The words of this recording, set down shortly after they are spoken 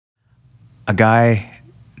A guy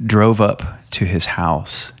drove up to his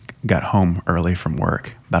house, got home early from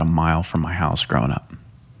work, about a mile from my house growing up.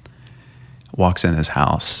 Walks in his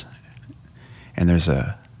house, and there's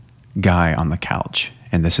a guy on the couch.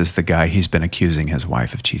 And this is the guy he's been accusing his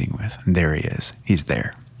wife of cheating with. And there he is. He's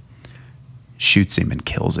there. Shoots him and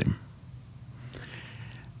kills him.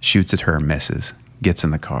 Shoots at her, misses, gets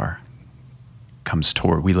in the car, comes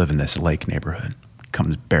toward, we live in this lake neighborhood,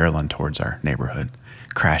 comes barreling towards our neighborhood,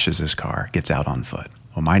 crashes his car, gets out on foot.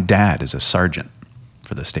 Well, my dad is a sergeant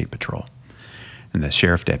for the state patrol. And the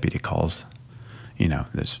sheriff deputy calls,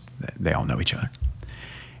 they all know each other.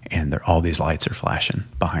 And all these lights are flashing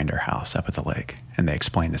behind our house up at the lake. And they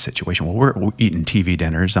explain the situation. Well, we're eating TV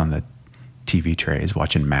dinners on the TV trays,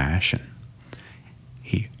 watching MASH. And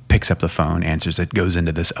he picks up the phone, answers it, goes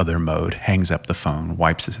into this other mode, hangs up the phone,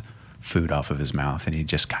 wipes his food off of his mouth. And he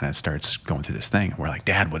just kind of starts going through this thing. And we're like,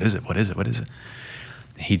 Dad, what is it? What is it? What is it?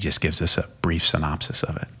 He just gives us a brief synopsis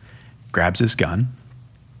of it. Grabs his gun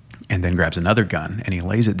and then grabs another gun and he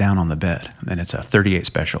lays it down on the bed. And it's a 38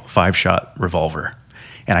 special, 5-shot revolver.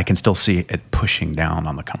 And I can still see it pushing down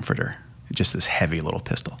on the comforter. Just this heavy little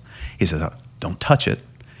pistol. He says, don't touch it.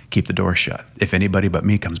 Keep the door shut. If anybody but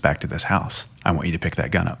me comes back to this house, I want you to pick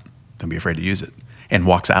that gun up. Don't be afraid to use it. And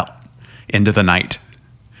walks out into the night.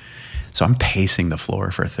 So I'm pacing the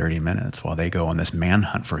floor for 30 minutes while they go on this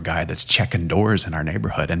manhunt for a guy that's checking doors in our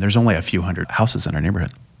neighborhood. And there's only a few hundred houses in our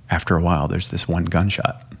neighborhood. After a while, there's this one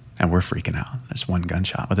gunshot. And we're freaking out. There's one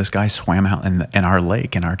gunshot. Well, this guy swam out in our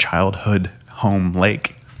lake, in our childhood home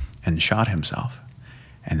lake, and shot himself.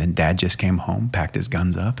 And then Dad just came home, packed his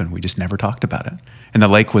guns up, and we just never talked about it. And the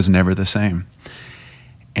lake was never the same.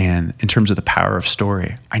 And in terms of the power of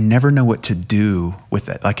story, I never know what to do with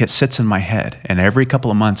it. Like, it sits in my head, and every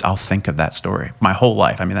couple of months I'll think of that story. My whole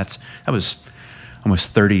life. I mean, that was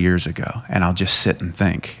almost 30 years ago, and I'll just sit and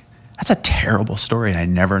think, that's a terrible story, and I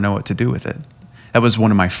never know what to do with it. That was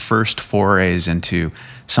one of my first forays into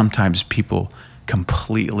sometimes people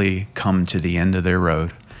completely come to the end of their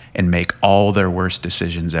road and make all their worst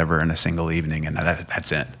decisions ever in a single evening, and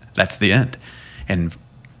that's it. That's the end. And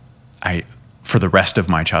I, for the rest of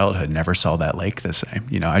my childhood, never saw that lake the same.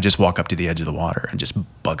 I just walk up to the edge of the water and just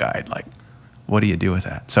bug-eyed, like, what do you do with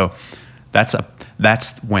that? So that's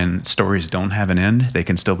when stories don't have an end. They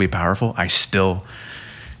can still be powerful. I still,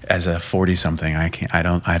 as a 40-something,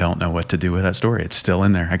 I don't know what to do with that story. It's still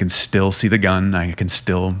in there. I can still see the gun. I can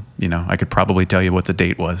still, I could probably tell you what the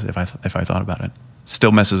date was if I thought about it.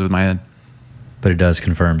 Still messes with my head. But it does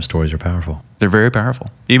confirm stories are powerful. They're very powerful.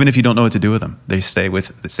 Even if you don't know what to do with them, they stay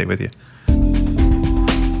with you.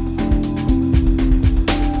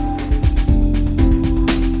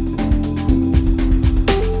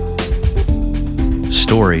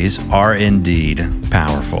 Stories are indeed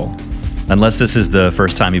powerful. Unless this is the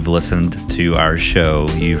first time you've listened to our show,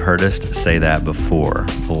 you've heard us say that before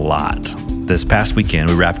a lot. This past weekend,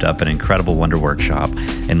 we wrapped up an incredible Wonder Workshop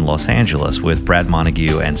in Los Angeles with Brad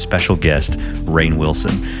Montague and special guest Rainn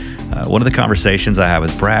Wilson. One of the conversations I had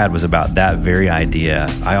with Brad was about that very idea.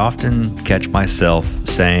 I often catch myself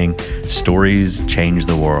saying stories change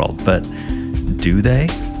the world, but do they?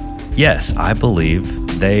 Yes, I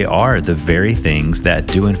believe they are the very things that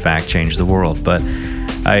do in fact change the world. But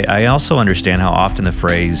I also understand how often the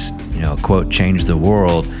phrase, quote, change the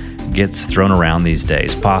world gets thrown around these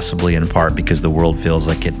days, possibly in part because the world feels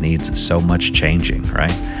like it needs so much changing,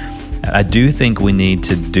 right? I do think we need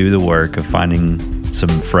to do the work of finding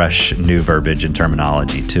some fresh new verbiage and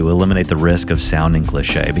terminology to eliminate the risk of sounding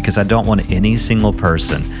cliche, because I don't want any single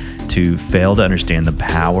person to fail to understand the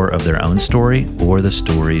power of their own story or the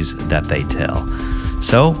stories that they tell.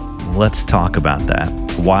 So let's talk about that.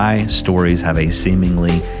 Why stories have a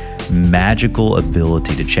seemingly magical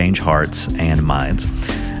ability to change hearts and minds.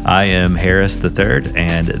 I am Harris III,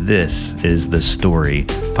 and this is the Story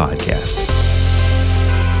Podcast.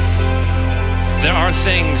 There are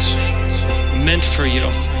things meant for you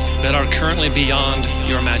that are currently beyond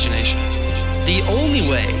your imagination. The only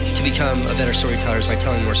way to become a better storyteller is by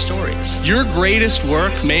telling more stories. Your greatest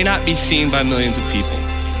work may not be seen by millions of people.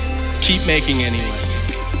 Keep making anyway.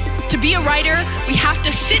 To be a writer, we have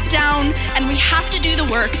to sit down and we have to do the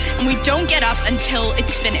work, and we don't get up until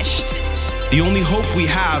it's finished. The only hope we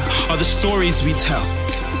have are the stories we tell.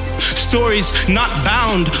 Stories not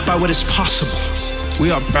bound by what is possible.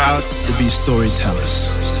 We are proud to be storytellers.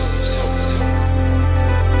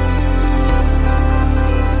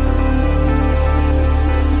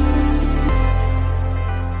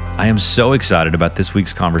 I am so excited about this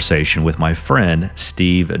week's conversation with my friend,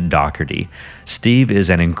 Steve Daugherty. Steve is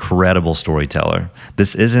an incredible storyteller.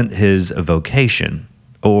 This isn't his vocation,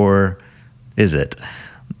 or is it?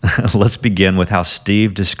 Let's begin with how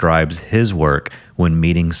Steve describes his work when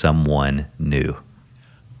meeting someone new.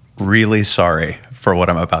 Really sorry for what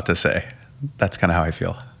I'm about to say. That's kind of how I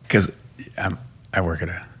feel, because I work at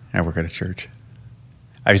a church.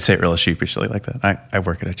 I would say it real sheepishly like that. I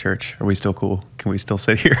work at a church. Are we still cool? Can we still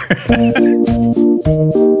sit here?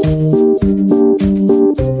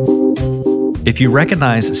 If you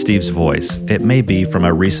recognize Steve's voice, it may be from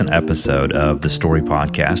a recent episode of the Story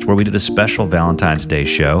Podcast where we did a special Valentine's Day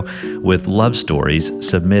show with love stories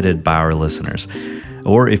submitted by our listeners.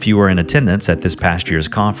 Or if you were in attendance at this past year's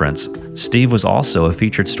conference, Steve was also a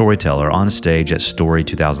featured storyteller on stage at Story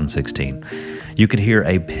 2016. You could hear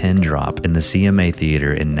a pin drop in the CMA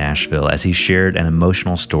Theater in Nashville as he shared an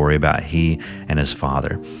emotional story about he and his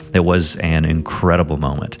father. It was an incredible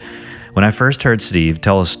moment. When I first heard Steve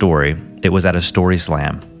tell a story, it was at a story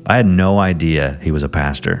slam. I had no idea he was a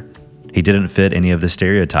pastor. He didn't fit any of the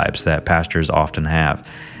stereotypes that pastors often have,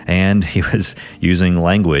 and he was using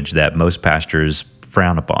language that most pastors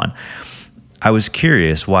frown upon. I was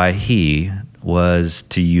curious why he was,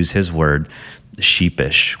 to use his word,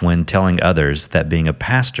 sheepish when telling others that being a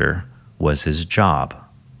pastor was his job.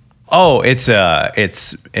 Oh, it's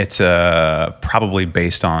probably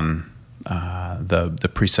based on the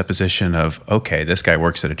presupposition of, okay, this guy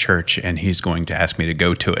works at a church and he's going to ask me to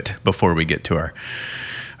go to it before we get to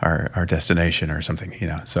our destination or something,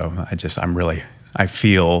 So I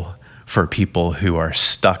feel for people who are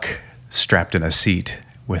stuck, strapped in a seat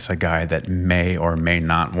with a guy that may or may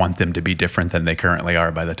not want them to be different than they currently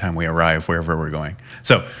are by the time we arrive wherever we're going.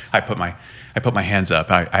 So I put my hands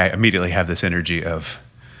up. I immediately have this energy of,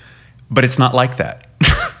 but it's not like that,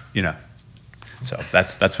 So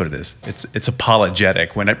that's what it is. It's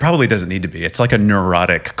apologetic when it probably doesn't need to be. It's like a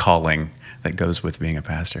neurotic calling that goes with being a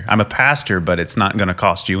pastor. I'm a pastor, but it's not going to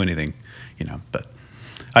cost you anything, But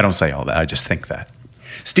I don't say all that. I just think that.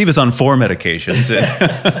 Steve is on 4 medications.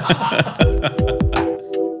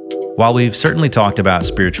 While we've certainly talked about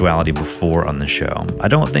spirituality before on the show, I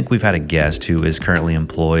don't think we've had a guest who is currently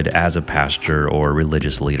employed as a pastor or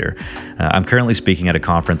religious leader. I'm currently speaking at a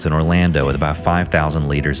conference in Orlando with about 5,000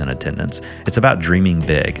 leaders in attendance. It's about dreaming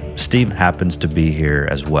big. Steve happens to be here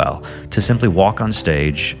as well to simply walk on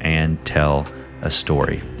stage and tell a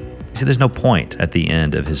story. You see, there's no point at the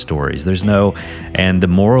end of his stories. And the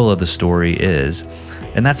moral of the story is,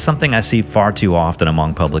 and that's something I see far too often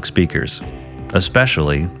among public speakers,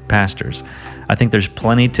 especially pastors. I think there's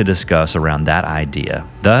plenty to discuss around that idea.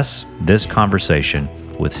 Thus, this conversation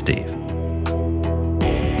with Steve.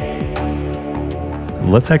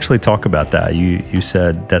 Let's actually talk about that. You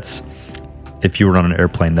said that's, if you were on an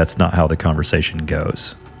airplane, that's not how the conversation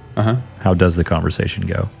goes. Uh-huh. How does the conversation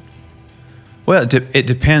go? Well, it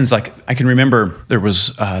depends. Like, I can remember there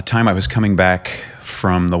was a time I was coming back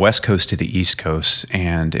from the West Coast to the East Coast,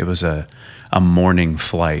 and it was a morning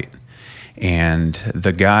flight. And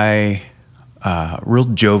the guy, real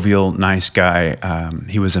jovial, nice guy,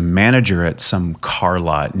 he was a manager at some car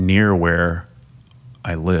lot near where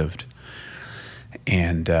I lived.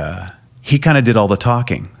 And he kind of did all the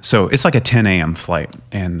talking. So it's like a 10 a.m. flight,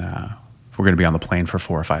 and we're going to be on the plane for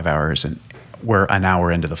 4 or 5 hours, and we're an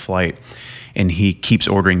hour into the flight. And he keeps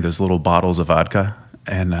ordering those little bottles of vodka.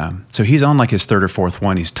 And so he's on like his 3rd or 4th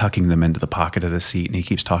one. He's tucking them into the pocket of the seat, and he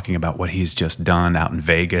keeps talking about what he's just done out in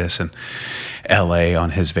Vegas and LA on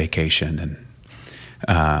his vacation.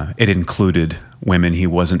 And it included women he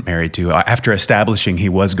wasn't married to. After establishing he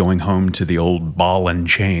was going home to the old ball and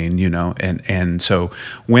chain, and so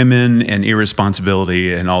women and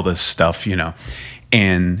irresponsibility and all this stuff,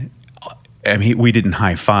 And I mean, we didn't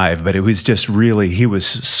high five, but it was just really, he was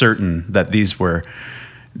certain that these were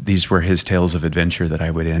his tales of adventure that I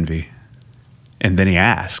would envy. And then he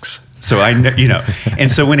asks. So I know,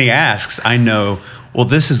 and so when he asks, I know, well,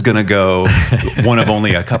 this is going to go one of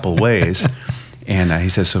only a couple ways. And he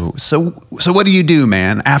says, so what do you do,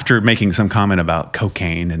 man? After making some comment about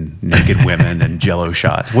cocaine and naked women and Jell-O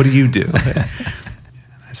shots, what do you do?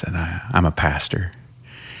 I said, I'm a pastor.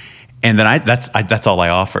 And then that's all I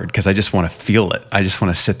offered, because I just want to feel it. I just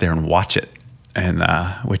want to sit there and watch it, and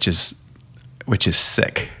which is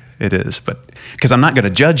sick. It is, but because I'm not going to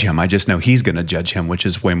judge him, I just know he's going to judge him, which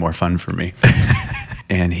is way more fun for me.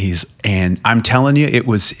 and I'm telling you, it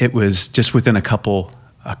was just within a couple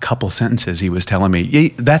sentences, he was telling me, yeah,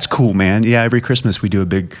 that's cool, man. Yeah, every Christmas we do a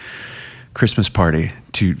big Christmas party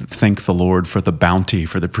to thank the Lord for the bounty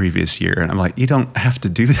for the previous year. And I'm like, you don't have to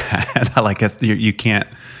do that. You can't.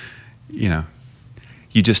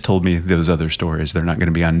 You just told me those other stories. They're not going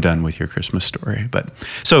to be undone with your Christmas story. But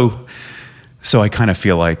so So I kind of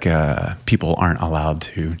feel like people aren't allowed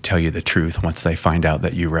to tell you the truth once they find out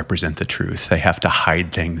that you represent the truth. They have to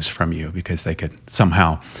hide things from you because they could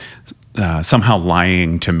somehow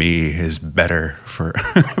lying to me is better for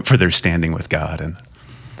for their standing with God. And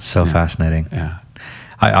so fascinating. Yeah.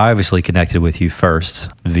 I obviously connected with you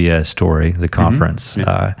first via Story, the conference,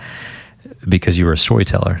 because you were a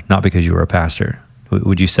storyteller, not because you were a pastor.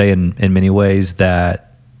 Would you say in many ways that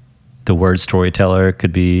the word storyteller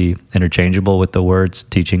could be interchangeable with the words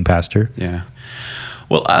teaching pastor? Yeah.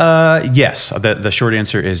 Well, yes. The short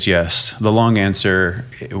answer is yes. The long answer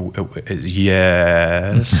is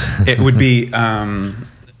yes. It would be,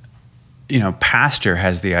 pastor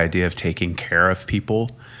has the idea of taking care of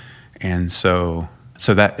people. And so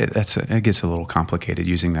it gets a little complicated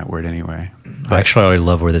using that word anyway. But actually, I already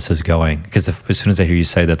love where this is going, because as soon as I hear you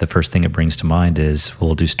say that, the first thing it brings to mind is,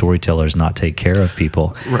 well, do storytellers not take care of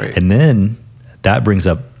people? Right. And then that brings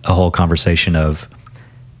up a whole conversation of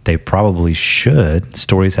they probably should.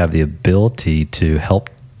 Stories have the ability to help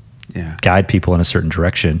guide people in a certain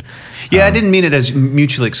direction. Yeah, I didn't mean it as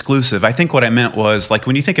mutually exclusive. I think what I meant was, like,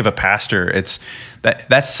 when you think of a pastor,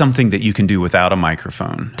 that's something that you can do without a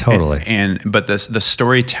microphone. Totally. But the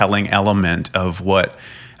storytelling element of what,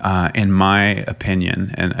 in my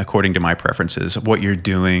opinion, and according to my preferences, what you're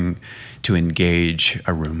doing to engage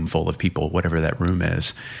a room full of people, whatever that room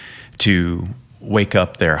is, to wake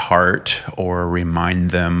up their heart or remind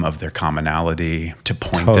them of their commonality, to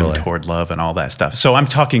point them toward love and all that stuff. So I'm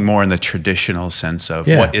talking more in the traditional sense of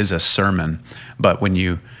what is a sermon, but when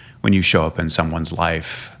you show up in someone's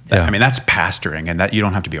life, that's pastoring, and that you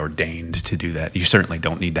don't have to be ordained to do that. You certainly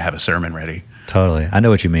don't need to have a sermon ready. Totally. I know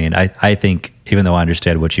what you mean. I think, even though I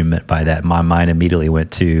understand what you meant by that, my mind immediately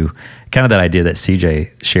went to kind of that idea that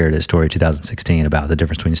CJ shared at Story 2016 about the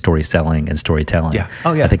difference between story selling and storytelling. Yeah.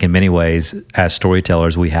 Oh, yeah. I think in many ways, as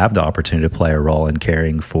storytellers, we have the opportunity to play a role in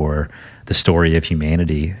caring for the story of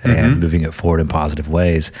humanity and moving it forward in positive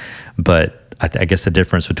ways. But I guess the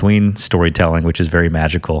difference between storytelling, which is very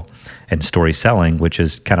magical, and story selling, which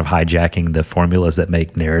is kind of hijacking the formulas that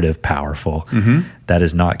make narrative powerful, that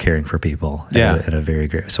is not caring for people in a very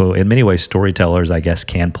great. So in many ways, storytellers, I guess,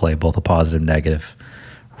 can play both a positive and negative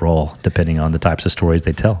role depending on the types of stories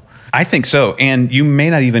they tell. I think so. And you may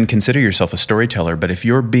not even consider yourself a storyteller, but if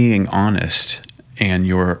you're being honest and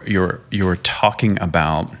you're talking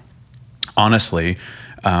about honestly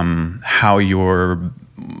how your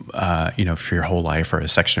for your whole life or a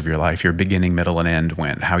section of your life, your beginning, middle, and end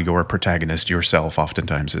went, how your protagonist, yourself,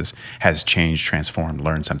 oftentimes has changed, transformed,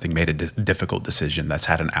 learned something, made a difficult decision that's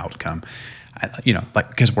had an outcome.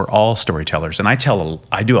 Because we're all storytellers, and I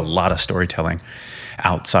do a lot of storytelling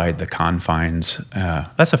outside the confines.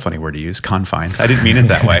 That's a funny word to use, confines. I didn't mean it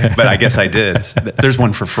that way, but I guess I did. There's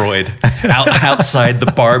one for Freud. Outside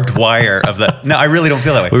the barbed wire of the. No, I really don't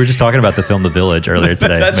feel that way. We were just talking about the film The Village earlier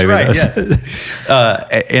today. That's maybe right.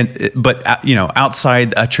 Yes. But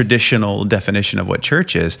outside a traditional definition of what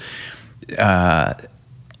church is,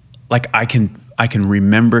 like I can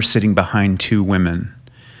remember sitting behind two women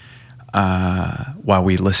while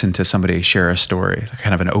we listened to somebody share a story,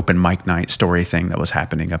 kind of an open mic night story thing that was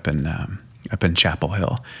happening up in Chapel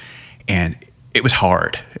Hill. And it was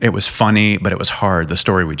hard. It was funny, but it was hard. The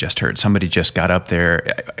story we just heard, somebody just got up there,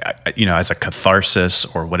 as a catharsis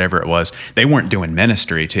or whatever it was. They weren't doing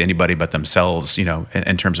ministry to anybody but themselves,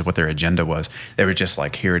 in terms of what their agenda was. They were just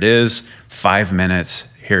like, here it is, 5 minutes,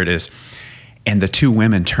 here it is. And the two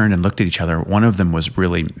women turned and looked at each other. One of them was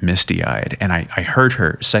really misty-eyed, and I heard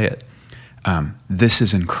her say it. This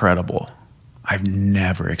is incredible. I've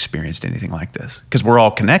never experienced anything like this, because we're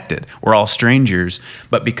all connected. We're all strangers,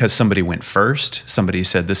 but because somebody went first, somebody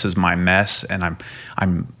said, this is my mess, and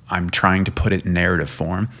I'm trying to put it in narrative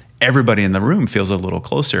form. Everybody in the room feels a little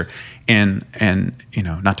closer, and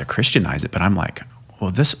not to Christianize it, but I'm like,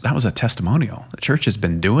 well, that was a testimonial. The church has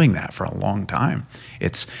been doing that for a long time.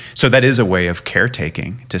 So that is a way of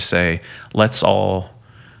caretaking, to say, let's all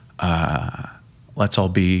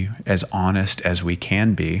be as honest as we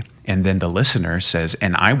can be. And then the listener says,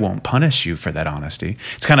 and I won't punish you for that honesty.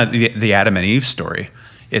 It's kind of the Adam and Eve story.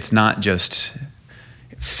 It's not just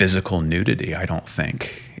physical nudity, I don't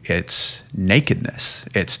think. It's nakedness.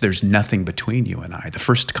 There's nothing between you and I. The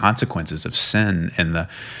first consequences of sin in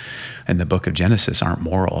the book of Genesis aren't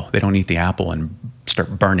moral. They don't eat the apple and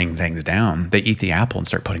start burning things down. They eat the apple and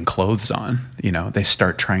start putting clothes on. They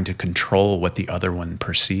start trying to control what the other one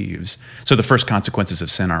perceives. So the first consequences of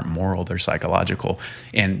sin aren't moral, they're psychological.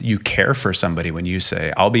 And you care for somebody when you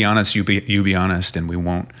say, I'll be honest, you be honest, and we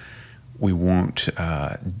won't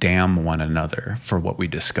damn one another for what we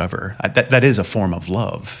discover. That is a form of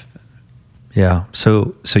love. Yeah.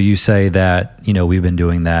 So you say that, we've been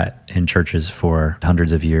doing that in churches for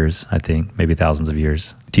hundreds of years, I think, maybe thousands of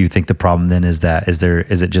years. Do you think the problem then is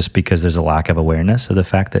it just because there's a lack of awareness of the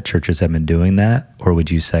fact that churches have been doing that? Or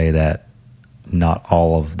would you say that not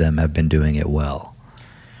all of them have been doing it well?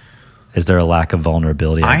 Is there a lack of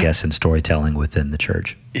vulnerability, I guess, in storytelling within the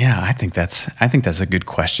church? Yeah, I think that's a good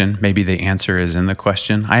question. Maybe the answer is in the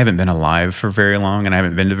question. I haven't been alive for very long, and I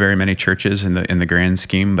haven't been to very many churches in the grand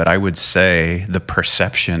scheme. But I would say the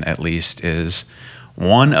perception, at least, is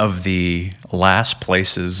one of the last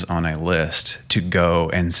places on a list to go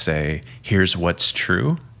and say, "Here's what's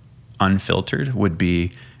true," unfiltered, would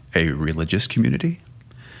be a religious community.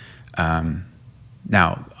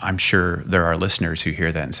 Now, I'm sure there are listeners who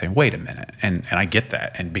hear that and say, wait a minute, and I get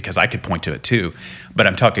that, and because I could point to it too, but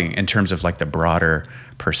I'm talking in terms of like the broader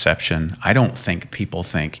perception. I don't think people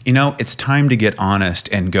think, it's time to get honest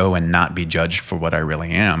and go and not be judged for what I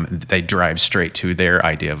really am. They drive straight to their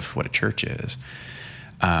idea of what a church is.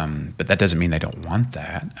 But that doesn't mean they don't want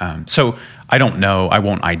that. So I don't know, I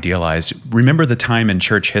won't idealize. Remember the time in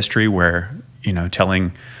church history where,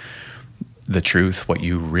 telling the truth, what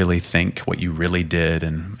you really think, what you really did,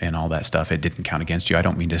 and all that stuff, it didn't count against you. I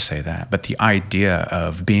don't mean to say that, but the idea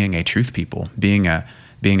of being a truth people, being a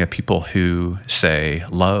people who say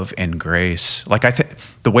love and grace, like I think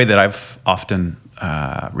the way that I've often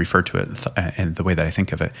referred to it, and the way that I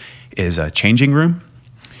think of it, is a changing room.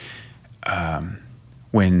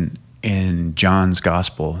 When in John's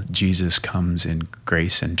gospel, Jesus comes in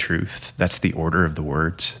grace and truth, that's the order of the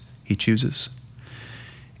words he chooses.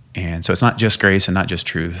 And so it's not just grace and not just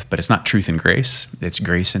truth, but it's not truth and grace, it's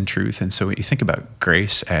grace and truth. And so you think about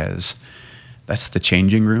grace as that's the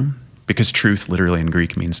changing room, because truth literally in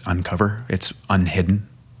Greek means uncover, it's unhidden.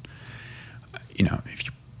 If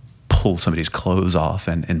you pull somebody's clothes off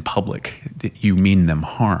and in public, you mean them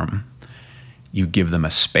harm. You give them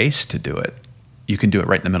a space to do it. You can do it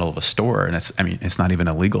right in the middle of a store, and it's not even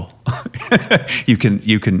illegal. You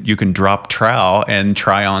can drop trowel and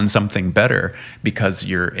try on something better because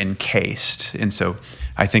you're encased. And so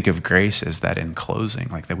I think of grace as that enclosing,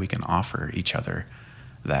 like that we can offer each other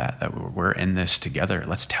that we're in this together.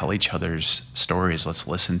 Let's tell each other's stories. Let's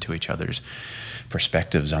listen to each other's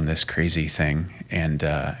perspectives on this crazy thing, and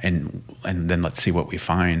then let's see what we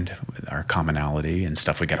find, our commonality and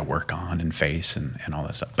stuff we got to work on and face and all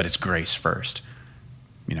that stuff. But it's grace first.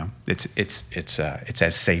 It's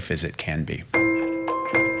as safe as it can be.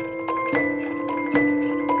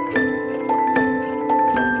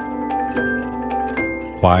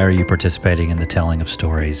 Why are you participating in the telling of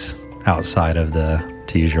stories outside of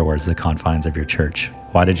to use your words, the confines of your church?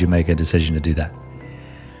 Why did you make a decision to do that?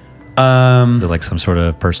 Is there like some sort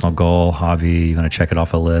of personal goal, hobby? You want to check it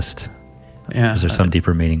off a list? Yeah. Is there some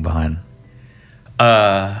deeper meaning behind?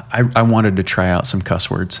 I wanted to try out some cuss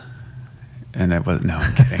words. And it was, no,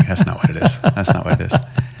 I'm kidding. That's not what it is. That's not what it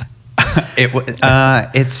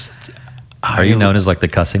is. Are you known as like the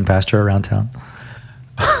cussing pastor around town?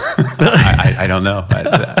 I don't know.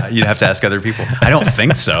 You'd have to ask other people. I don't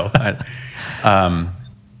think so.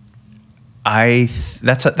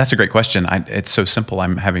 That's a great question. It's so simple.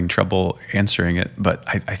 I'm having trouble answering it, but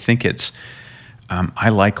I think it's. I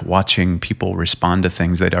like watching people respond to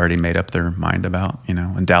things they'd already made up their mind about.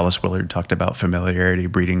 And Dallas Willard talked about familiarity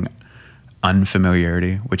breeding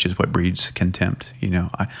unfamiliarity, which is what breeds contempt.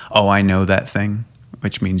 I know that thing,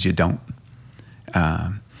 which means you don't.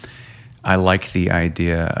 I like the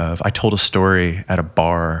idea of, I told a story at a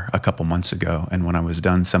bar a couple months ago, and when I was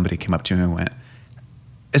done, somebody came up to me and went,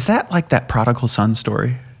 "Is that like that prodigal son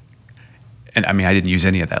story?" And I didn't use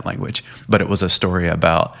any of that language, but it was a story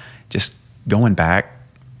about just going back,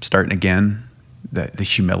 starting again, the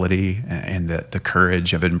humility and the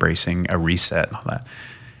courage of embracing a reset and all that.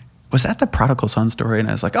 Was that the prodigal son story? And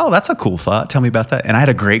I was like, oh, that's a cool thought. Tell me about that. And I had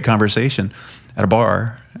a great conversation at a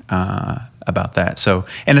bar about that. So,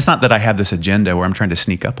 and it's not that I have this agenda where I'm trying to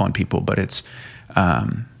sneak up on people, but it's,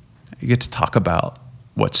 you get to talk about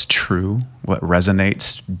what's true, what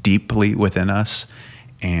resonates deeply within us.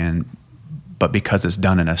 But because it's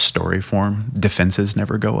done in a story form, defenses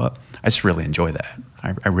never go up. I just really enjoy that.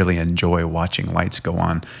 I really enjoy watching lights go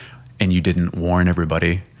on, and you didn't warn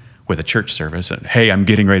everybody with a church service, and, hey, I'm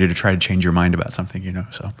getting ready to try to change your mind about something,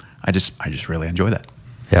 So I just really enjoy that.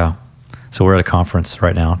 Yeah. So we're at a conference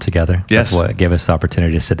right now together. Yes. That's what gave us the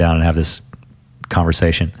opportunity to sit down and have this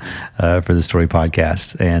conversation for the Story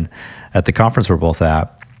Podcast. And at the conference we're both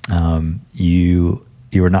at, you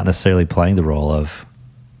were not necessarily playing the role of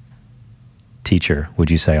teacher, would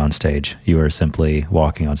you say, on stage? You were simply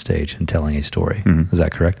walking on stage and telling a story. Mm-hmm. Is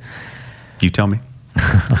that correct? You tell me.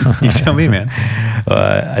 You tell me, man.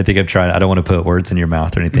 I think I'm trying. I don't want to put words in your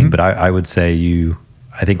mouth or anything, but I would say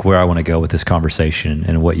I think where I want to go with this conversation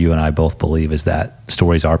and what you and I both believe is that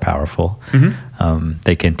stories are powerful.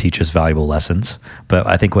 They can teach us valuable lessons. But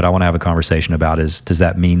I think what I want to have a conversation about is, does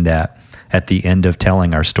that mean that at the end of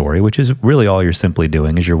telling our story, which is really all you're simply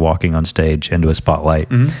doing is you're walking on stage into a spotlight,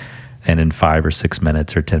 and in 5 or 6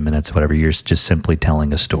 minutes or 10 minutes, whatever, you're just simply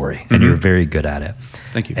telling a story, and you're very good at it.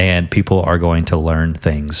 Thank you. And people are going to learn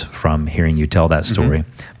things from hearing you tell that story.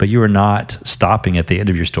 But you are not stopping at the end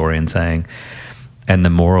of your story and saying, and the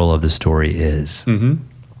moral of the story is,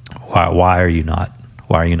 why are you not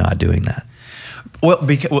doing that?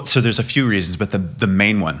 Well, so there's a few reasons, but the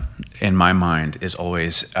main one in my mind is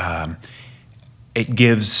always it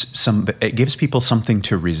gives people something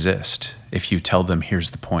to resist if you tell them,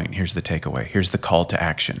 here's the point, here's the takeaway, here's the call to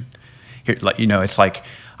action. Here, it's like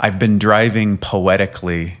I've been driving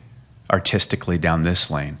poetically, artistically down this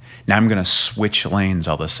lane. Now I'm going to switch lanes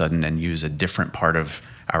all of a sudden and use a different part of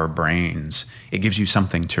our brains. It gives you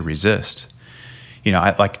something to resist.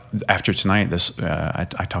 After tonight,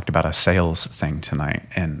 I talked about a sales thing tonight,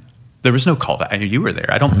 and there was no call to. You were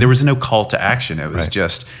there. There was no call to action. It was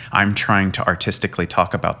just I'm trying to artistically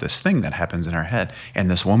talk about this thing that happens in our head. And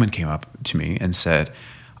this woman came up to me and said,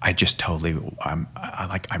 "I just totally. I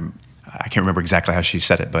can't remember exactly how she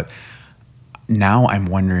said it, but now I'm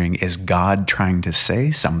wondering, is God trying to say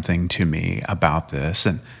something to me about this?"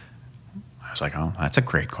 And I was like, "Oh, that's a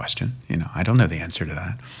great question. I don't know the answer to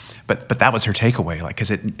that." But that was her takeaway, because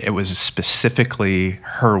it was specifically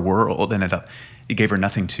her world, and it gave her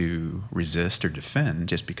nothing to resist or defend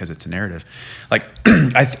just because it's a narrative. I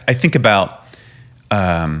think about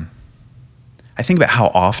how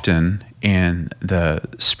often in the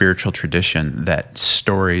spiritual tradition that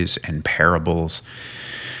stories and parables,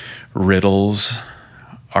 riddles,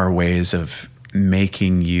 are ways of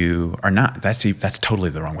making you, or not. That's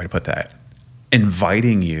totally the wrong way to put that.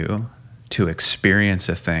 Inviting you to experience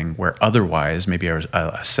a thing where otherwise maybe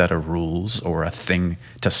a set of rules or a thing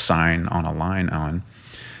to sign on a line on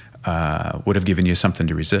would have given you something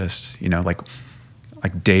to resist. Like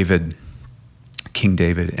King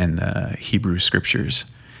David in the Hebrew scriptures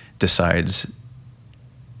decides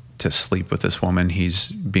to sleep with this woman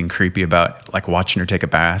he's being creepy about, watching her take a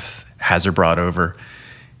bath, has her brought over,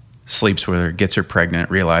 sleeps with her, gets her pregnant,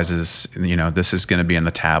 realizes, this is going to be in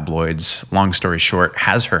the tabloids. Long story short,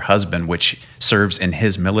 has her husband, which serves in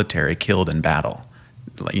his military, killed in battle.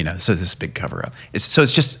 So this big cover up.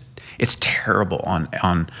 It's terrible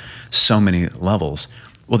on so many levels.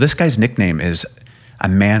 Well, this guy's nickname is a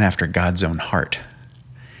man after God's own heart.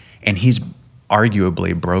 And he's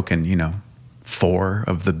arguably broken, 4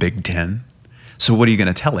 of the big 10. So what are you going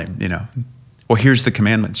to tell him, Well, here's the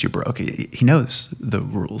commandments you broke. He knows the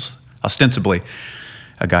rules. Ostensibly,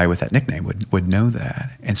 a guy with that nickname would know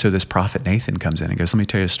that. And so this prophet Nathan comes in and goes, "Let me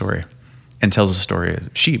tell you a story," and tells a story of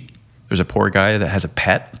sheep. There's a poor guy that has a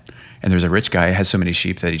pet, and there's a rich guy who has so many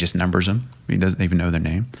sheep that he just numbers them. He doesn't even know their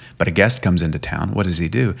name. But a guest comes into town. What does he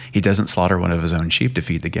do? He doesn't slaughter one of his own sheep to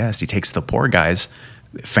feed the guest. He takes the poor guy's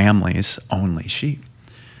family's only sheep.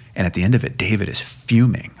 And at the end of it, David is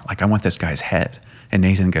fuming. I want this guy's head. And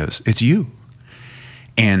Nathan goes, "It's you."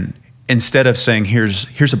 And instead of saying,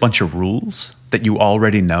 here's a bunch of rules that you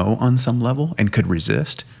already know on some level and could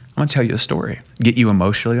resist, I'm going to tell you a story, get you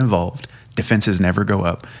emotionally involved. Defenses never go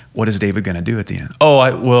up. What is David going to do at the end?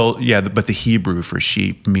 But the Hebrew for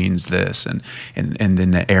sheep means this, and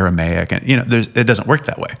then the Aramaic, and it doesn't work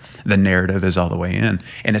that way. The narrative is all the way in,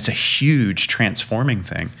 and it's a huge transforming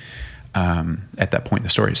thing at that point in the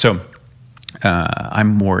story. So I'm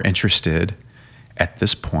more interested at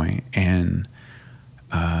this point in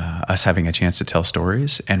us having a chance to tell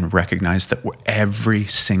stories and recognize that every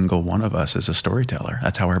single one of us is a storyteller.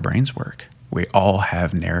 That's how our brains work. We all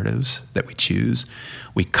have narratives that we choose.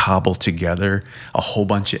 We cobble together a whole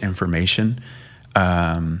bunch of information.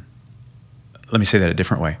 Let me say that a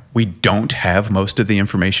different way. We don't have most of the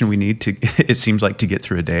information we need to, it seems like, to get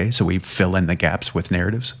through a day. So we fill in the gaps with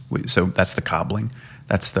narratives. So that's the cobbling.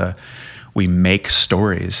 We make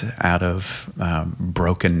stories out of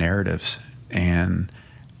broken narratives. And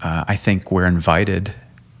I think we're invited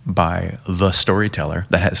by the storyteller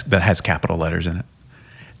that has capital letters in it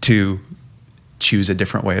to choose a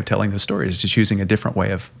different way of telling the stories, to choosing a different way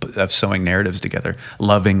of sewing narratives together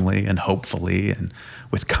lovingly and hopefully and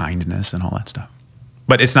with kindness and all that stuff.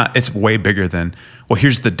 But it's way bigger than,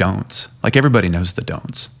 here's the don'ts. Everybody knows the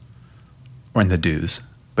don'ts or in the do's,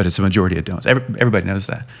 but it's a majority of don'ts. Everybody knows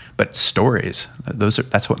that. But stories,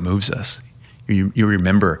 that's what moves us. You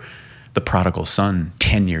remember the prodigal son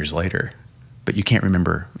 10 years later, but you can't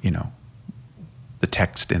remember, the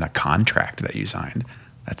text in a contract that you signed.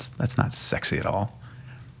 That's not sexy at all.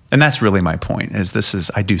 And that's really my point.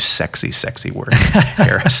 I do sexy work,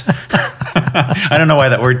 Harris. I don't know why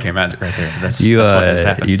that word came out right there. That's what has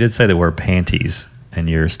happened. You did say the word panties in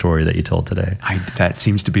your story that you told today. That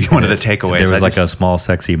seems to be one of the takeaways. There was a small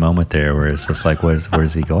sexy moment there where it's just like,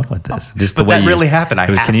 where's he going with this? Just but the way that really happened.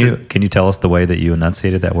 Can you tell us the way that you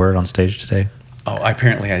enunciated that word on stage today? Oh,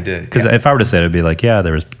 apparently I did. Because if I were to say it, it'd be like, yeah,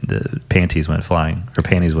 there was the panties went flying or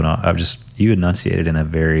panties went off. You enunciated in a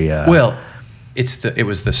very well. It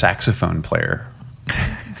was the saxophone player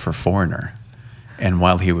for Foreigner, and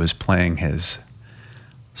while he was playing his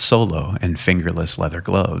solo in fingerless leather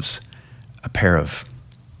gloves, a pair of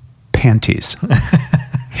panties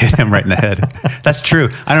hit him right in the head. That's true.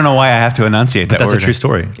 I don't know why I have to enunciate that word. But that's a true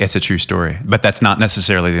story. It's a true story, but that's not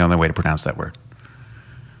necessarily the only way to pronounce that word.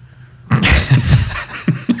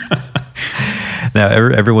 Now,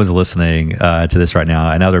 everyone's listening to this right now.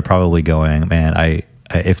 I know they're probably going, man,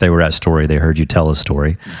 if they were at Story, they heard you tell a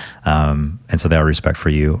story. And so they have respect for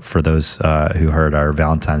you. For those who heard our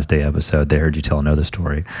Valentine's Day episode, they heard you tell another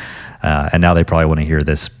story. And now they probably want to hear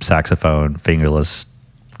this saxophone, fingerless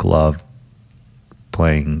glove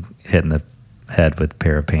hitting the head with a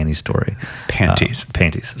pair of panties story. Panties.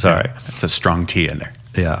 Panties. Sorry. That's a strong T in there.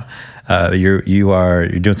 Yeah. You're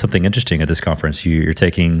doing something interesting at this conference. You're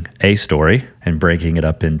taking a story and breaking it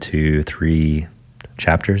up into 3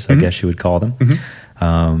 chapters, I guess you would call them.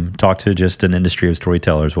 Mm-hmm. Talk to just an industry of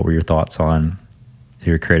storytellers. What were your thoughts on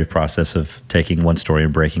your creative process of taking one story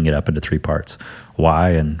and breaking it up into 3 parts?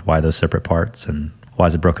 Why those separate parts, and why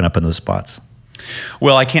is it broken up in those spots?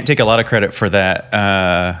 Well, I can't take a lot of credit for that.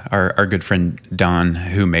 Our good friend Don,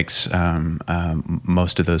 who makes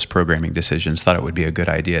most of those programming decisions, thought it would be a good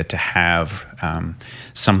idea to have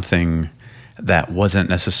something that wasn't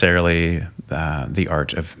necessarily the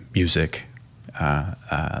art of music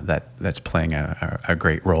that's playing a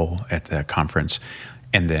great role at the conference.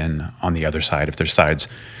 And then on the other side, if there's sides,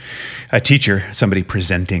 a teacher, somebody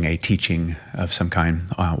presenting a teaching of some kind,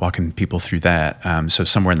 walking people through that. So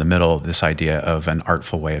somewhere in the middle, this idea of an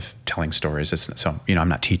artful way of telling stories. I'm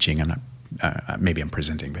not teaching. I'm not. Maybe I'm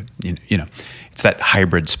presenting, but it's that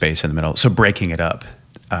hybrid space in the middle. So breaking it up,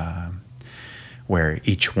 where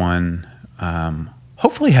each one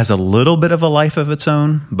hopefully has a little bit of a life of its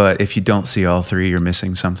own. But if you don't see all 3, you're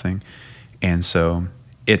missing something. And so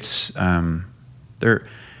it's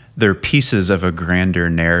they're pieces of a grander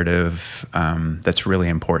narrative that's really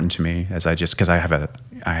important to me, because I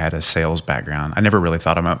had a sales background. I never really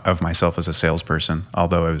thought of myself as a salesperson,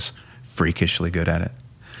 although I was freakishly good at it.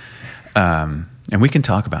 And we can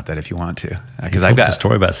talk about that if you want to, because I've got a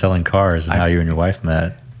story about selling cars and how you and your wife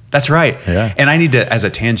met. That's right. Yeah. And I need to, as a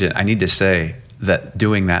tangent, I need to say that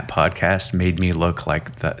doing that podcast made me look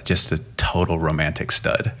like just a total romantic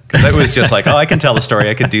stud. Because it was just like, oh, I can tell a story,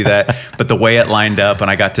 I could do that. But the way it lined up, and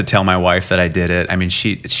I got to tell my wife that I did it, I mean,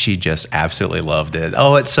 she just absolutely loved it.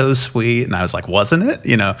 Oh, it's so sweet. And I was like, wasn't it?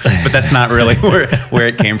 But that's not really where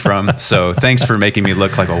it came from. So thanks for making me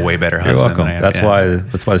look like a way better husband. You're welcome. Than I am.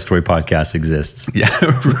 That's why the Story Podcast exists. Yeah.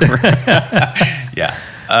 Yeah.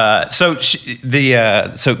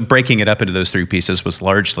 So breaking it up into those 3 pieces was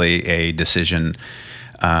largely a decision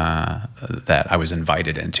that I was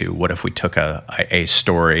invited into. What if we took a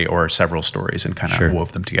story or several stories and kind of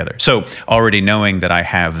wove them together? So already knowing that I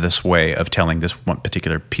have this way of telling this one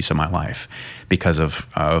particular piece of my life because of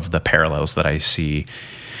the parallels that I see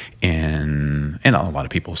in a lot of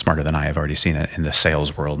people smarter than I have already seen it in the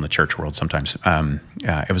sales world and the church world sometimes.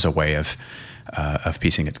 It was a way of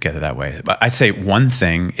piecing it together that way. But I'd say one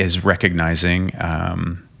thing is recognizing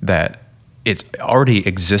that it's already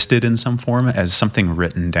existed in some form as something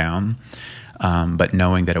written down, but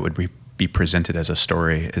knowing that it would be presented as a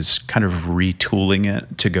story is kind of retooling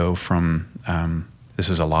it to go from, this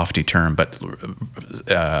is a lofty term, but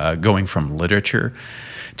going from literature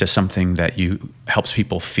to something that helps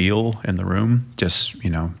people feel in the room, just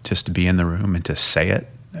to be in the room and to say it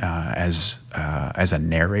as a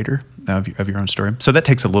narrator of your own story. So that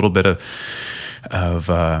takes a little bit of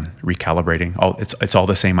recalibrating. It's all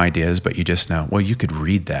the same ideas, but you just know, well, you could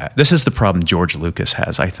read that. This is the problem George Lucas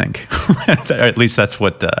has, I think. At least that's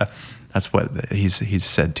what he's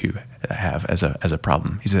said to have as a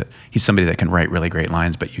problem. He's somebody that can write really great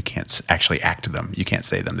lines, but you can't actually act them. You can't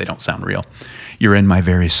say them. They don't sound real. You're in my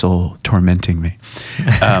very soul, tormenting me.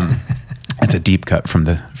 It's a deep cut from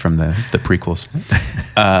the prequels,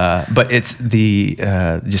 but it's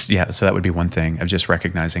so that would be one thing of just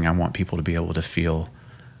recognizing I want people to be able to feel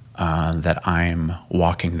that I'm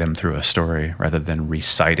walking them through a story rather than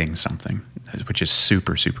reciting something, which is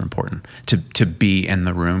super, super important to be in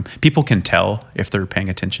the room. People can tell if they're paying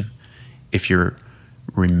attention, if you're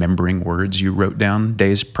remembering words you wrote down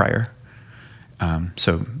days prior.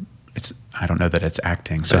 So I don't know that it's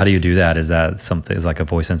acting. So how do you do that? Is that something, is like a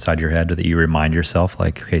voice inside your head that you remind yourself,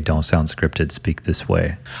 like, okay, don't sound scripted, speak this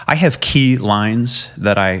way? I have key lines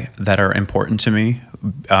that are important to me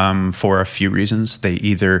for a few reasons. They're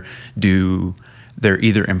either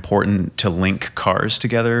important to link cars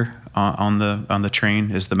together on the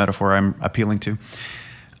train, is the metaphor I'm appealing to,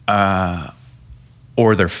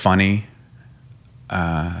 or they're funny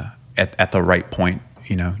at the right point.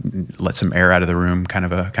 Let some air out of the room, kind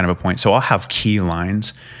of a point. So I'll have key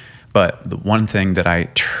lines, but the one thing that I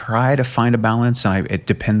try to find a balance, and it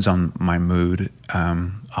depends on my mood,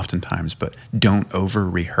 oftentimes, but don't over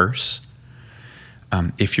rehearse.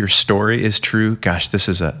 If your story is true, gosh,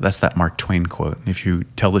 that's that Mark Twain quote. If you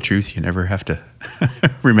tell the truth, you never have to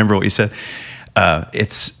remember what you said.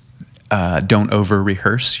 Don't over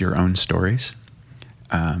rehearse your own stories.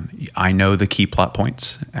 I know the key plot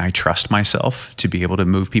points. I trust myself to be able to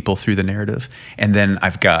move people through the narrative. And then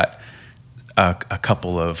I've got a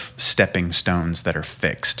couple of stepping stones that are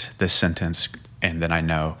fixed, this sentence, and then I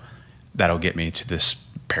know that'll get me to this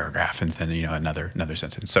paragraph, and then another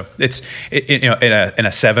sentence. So in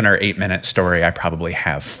a 7 or 8 minute story, I probably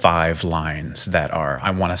have 5 lines that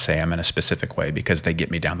I want to say them in a specific way because they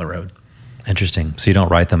get me down the road. Interesting. So you don't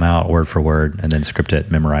write them out word for word and then script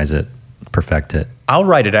it, memorize it, perfect it. I'll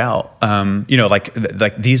write it out.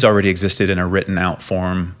 Like these already existed in a written out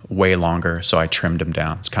form way longer, so I trimmed them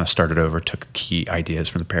down. It's kind of started over, took key ideas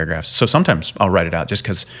from the paragraphs. So sometimes I'll write it out just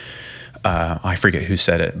because I forget who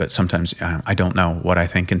said it, but sometimes I don't know what I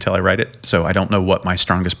think until I write it. So I don't know what my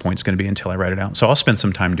strongest point's going to be until I write it out. So I'll spend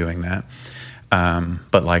some time doing that.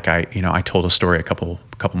 But like I told a story a couple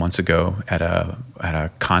months ago at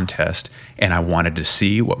a contest, and I wanted to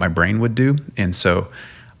see what my brain would do, and so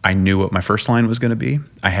I knew what my first line was going to be.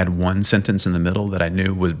 I had one sentence in the middle that I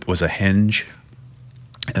knew was a hinge.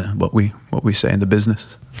 What we say in the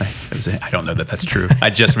business. I don't know that that's true. I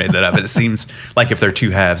just made that up. It seems like if there are 2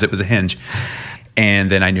 halves, it was a hinge. And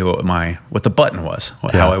then I knew what the button was,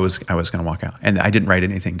 how I was going to walk out. And I didn't write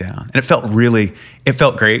anything down. And it felt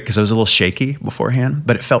great because I was a little shaky beforehand,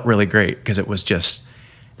 but it felt really great because it was just,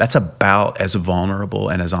 that's about as vulnerable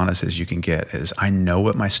and as honest as you can get. Is I know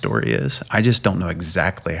what my story is. I just don't know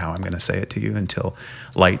exactly how I'm going to say it to you until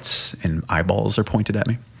lights and eyeballs are pointed at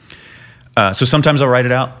me. So sometimes I'll write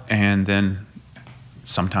it out, and then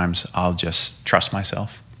sometimes I'll just trust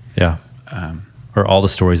myself. Yeah. Are all the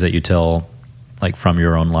stories that you tell, like from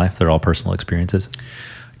your own life, they're all personal experiences?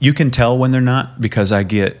 You can tell when they're not, because I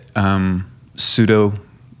get pseudo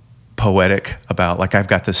poetic about, like, I've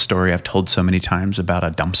got this story I've told so many times about a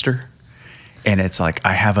dumpster, and it's like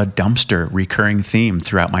I have a dumpster recurring theme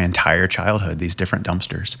throughout my entire childhood, these different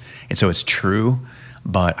dumpsters. And so it's true,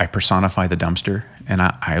 but I personify the dumpster, and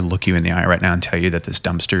I look you in the eye right now and tell you that these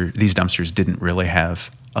dumpsters didn't really have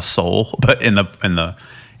a soul. But in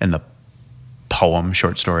the poem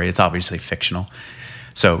short story, it's obviously fictional.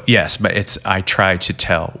 So yes, but I try to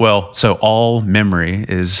tell. Well, so all memory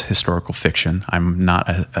is historical fiction. I'm not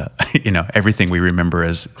everything we remember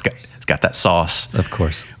it's got that sauce. Of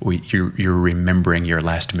course, you're remembering your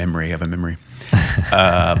last memory of a memory.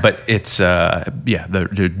 But it's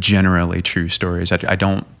they're generally true stories. I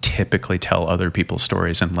don't typically tell other people's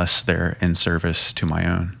stories unless they're in service to my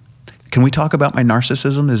own. Can we talk about my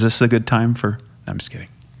narcissism? Is this a good time for? I'm just kidding.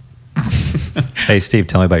 Hey, Steve,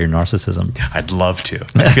 tell me about your narcissism. I'd love to.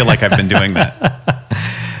 I feel like I've been doing that.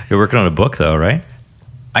 You're working on a book, though, right?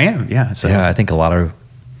 I am, yeah. So. Yeah, I think a lot of...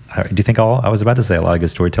 Do you think I was about to say a lot of good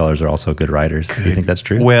storytellers are also good writers. Do you think that's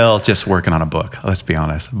true? Well, just working on a book, let's be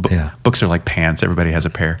honest. Books are like pants. Everybody has a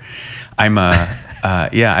pair. I'm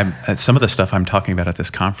some of the stuff I'm talking about at this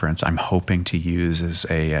conference, I'm hoping to use as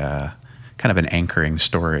a kind of an anchoring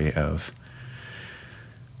story of,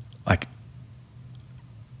 like,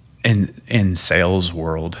 in sales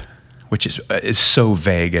world, which is so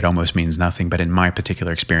vague it almost means nothing. But in my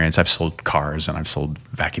particular experience, I've sold cars, and I've sold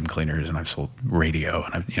vacuum cleaners, and I've sold radio,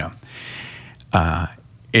 and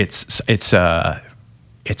it's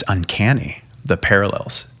uncanny, the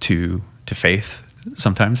parallels to faith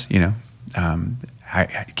sometimes.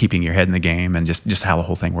 Keeping your head in the game, and just how the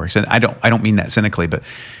whole thing works. And I don't mean that cynically, but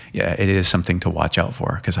yeah, it is something to watch out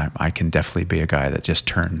for, because I can definitely be a guy that just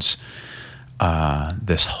turns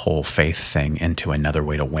this whole faith thing into another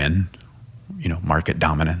way to win, market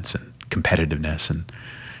dominance and competitiveness, and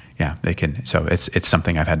they can. So it's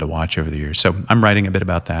something I've had to watch over the years. So I'm writing a bit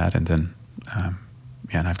about that, and then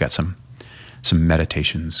and I've got some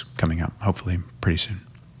meditations coming up, hopefully pretty soon.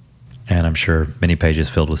 And I'm sure many pages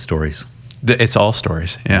filled with stories. It's all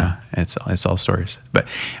stories. Yeah. It's all stories. But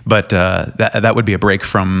that would be a break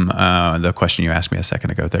from the question you asked me a second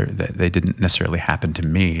ago. They didn't necessarily happen to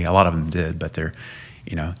me. A lot of them did, but they're,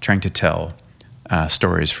 trying to tell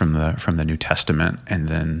stories from the New Testament and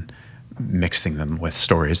then mixing them with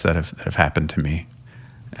stories that have happened to me.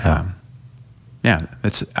 I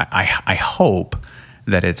hope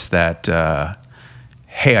that it's that.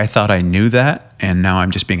 Hey, I thought I knew that, and now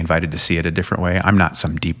I'm just being invited to see it a different way. I'm not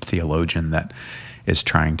some deep theologian that is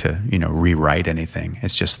trying to, rewrite anything.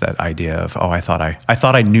 It's just that idea of, I thought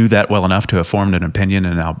I knew that well enough to have formed an opinion,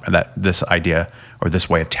 and now that this idea or this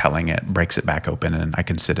way of telling it breaks it back open, and I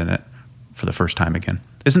can sit in it for the first time again.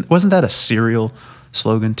 Wasn't that a cereal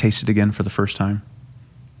slogan? Taste it again for the first time.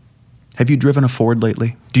 Have you driven a Ford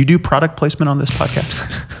lately? Do you do product placement on this podcast?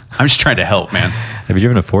 I'm just trying to help, man. Have you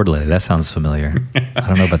driven a Ford lately? That sounds familiar. I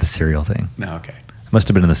don't know about the cereal thing. No, okay. It must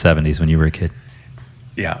have been in the 70s when you were a kid.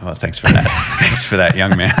 Yeah, well, thanks for that. Thanks for that,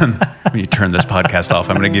 young man. When you turn this podcast off,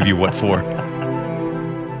 I'm going to give you what for.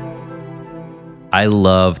 I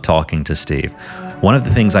love talking to Steve. One of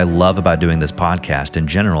the things I love about doing this podcast in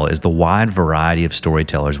general is the wide variety of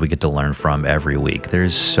storytellers we get to learn from every week. There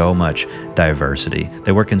is so much diversity.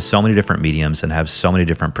 They work in so many different mediums and have so many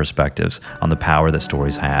different perspectives on the power that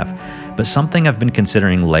stories have. But something I've been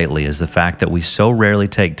considering lately is the fact that we so rarely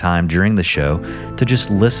take time during the show to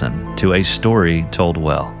just listen to a story told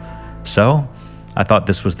well. So I thought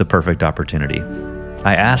this was the perfect opportunity.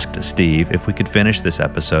 I asked Steve if we could finish this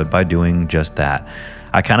episode by doing just that.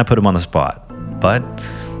 I kind of put him on the spot, but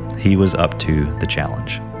he was up to the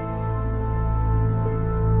challenge.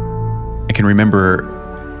 I can remember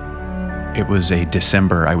it was a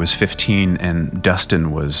December. I was 15 and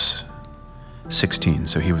Dustin was 16,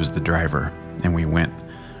 so he was the driver, and we went,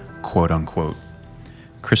 quote unquote,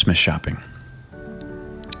 Christmas shopping.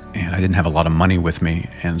 And I didn't have a lot of money with me,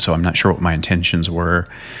 and so I'm not sure what my intentions were,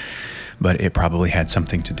 but it probably had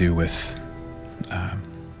something to do with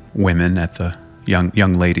women at the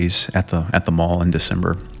young ladies at the mall in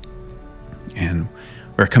December. And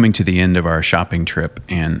we were coming to the end of our shopping trip,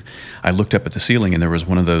 and I looked up at the ceiling, and there was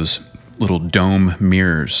one of those little dome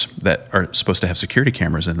mirrors that are supposed to have security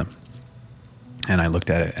cameras in them. And I looked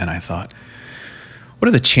at it and I thought, what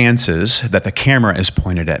are the chances that the camera is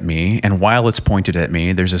pointed at me, and while it's pointed at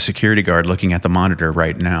me, there's a security guard looking at the monitor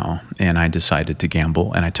right now? And I decided to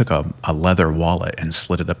gamble, and I took a leather wallet and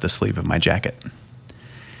slid it up the sleeve of my jacket.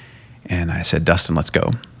 And I said, Dustin, let's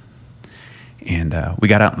go. And we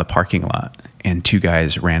got out in the parking lot, and two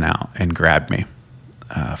guys ran out and grabbed me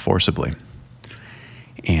forcibly.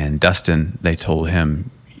 And Dustin, they told him,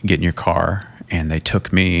 get in your car. And they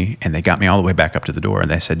took me, and they got me all the way back up to the door. And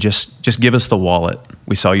they said, just give us the wallet.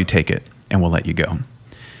 We saw you take it, and we'll let you go.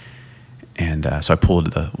 And so I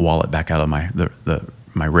pulled the wallet back out of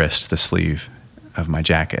my wrist, the sleeve of my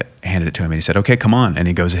jacket, handed it to him, and he said, okay, come on. And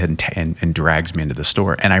he goes ahead and drags me into the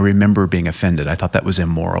store. And I remember being offended. I thought that was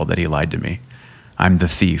immoral that he lied to me. I'm the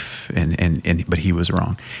thief, but he was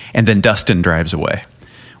wrong. And then Dustin drives away,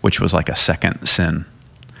 which was like a second sin.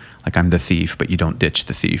 Like, I'm the thief, but you don't ditch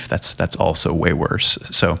the thief. That's also way worse.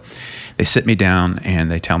 So they sit me down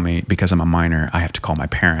and they tell me, because I'm a minor, I have to call my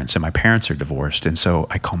parents, and my parents are divorced. And so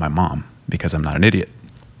I call my mom because I'm not an idiot.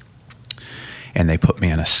 And they put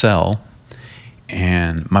me in a cell,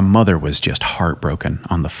 and my mother was just heartbroken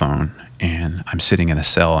on the phone. And I'm sitting in a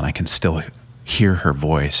cell, and I can still hear her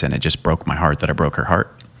voice, and it just broke my heart that I broke her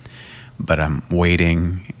heart. But I'm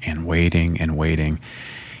waiting and waiting and waiting.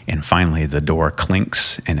 And finally, the door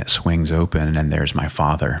clinks and it swings open, and there's my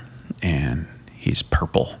father, and he's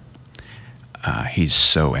purple. He's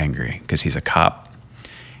so angry because he's a cop.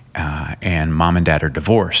 And mom and dad are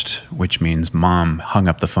divorced, which means mom hung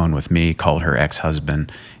up the phone with me, called her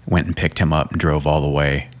ex-husband, went and picked him up, and drove all the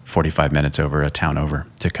way 45 minutes over a town over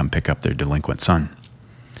to come pick up their delinquent son.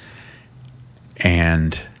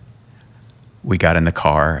 And we got in the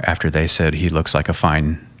car after they said, he looks like a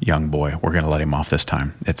fine young boy. We're going to let him off this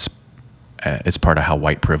time. It's part of how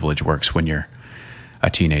white privilege works when you're a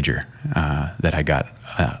teenager, that I got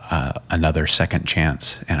another second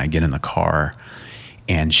chance. And I get in the car,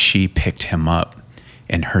 and she picked him up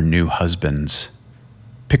in her new husband's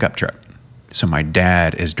pickup truck. So my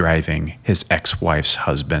dad is driving his ex-wife's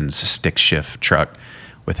husband's stick shift truck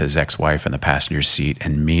with his ex-wife in the passenger seat,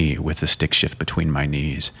 and me with the stick shift between my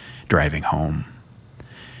knees driving home.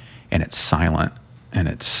 And it's silent, and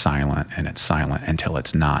it's silent, and it's silent until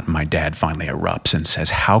it's not. My dad finally erupts and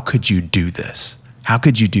says, how could you do this? How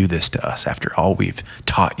could you do this to us after all we've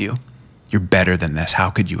taught you? You're better than this.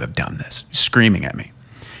 How could you have done this? He's screaming at me.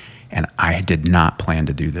 And I did not plan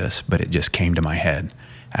to do this, but it just came to my head.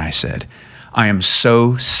 And I said, I am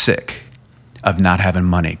so sick of not having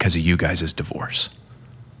money because of you guys' divorce.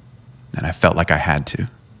 And I felt like I had to.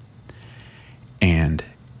 And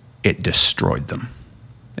it destroyed them.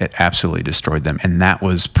 It absolutely destroyed them. And that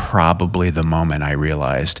was probably the moment I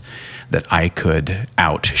realized that I could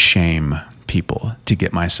out-shame people to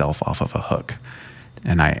get myself off of a hook.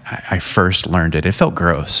 And I first learned it. It felt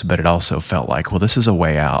gross, but it also felt like, well, this is a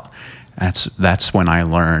way out. That's when I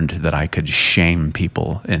learned that I could shame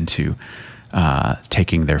people into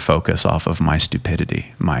taking their focus off of my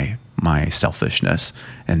stupidity, my selfishness,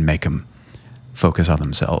 and make them focus on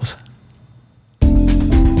themselves.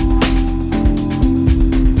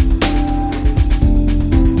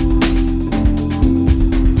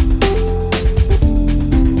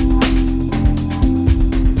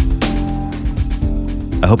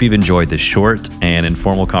 I hope you've enjoyed this short and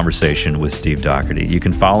informal conversation with Steve Daugherty. You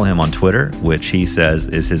can follow him on Twitter, which he says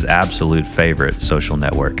is his absolute favorite social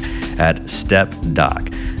network, at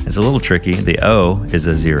StepDoc. It's a little tricky. The O is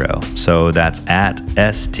a 0. So that's at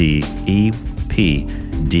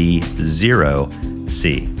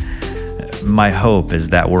STEPD0C. My hope is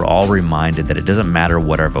that we're all reminded that it doesn't matter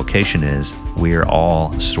what our vocation is, we are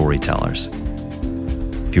all storytellers.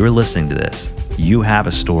 If you are listening to this, you have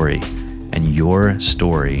a story, and your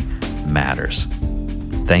story matters.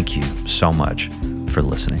 Thank you so much for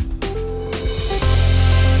listening.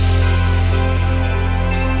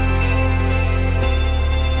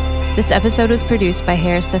 This episode was produced by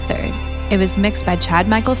Harris III. It was mixed by Chad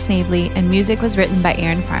Michael Snavely, and music was written by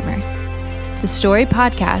Aaron Farmer. The Story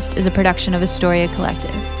Podcast is a production of Astoria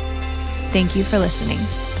Collective. Thank you for listening.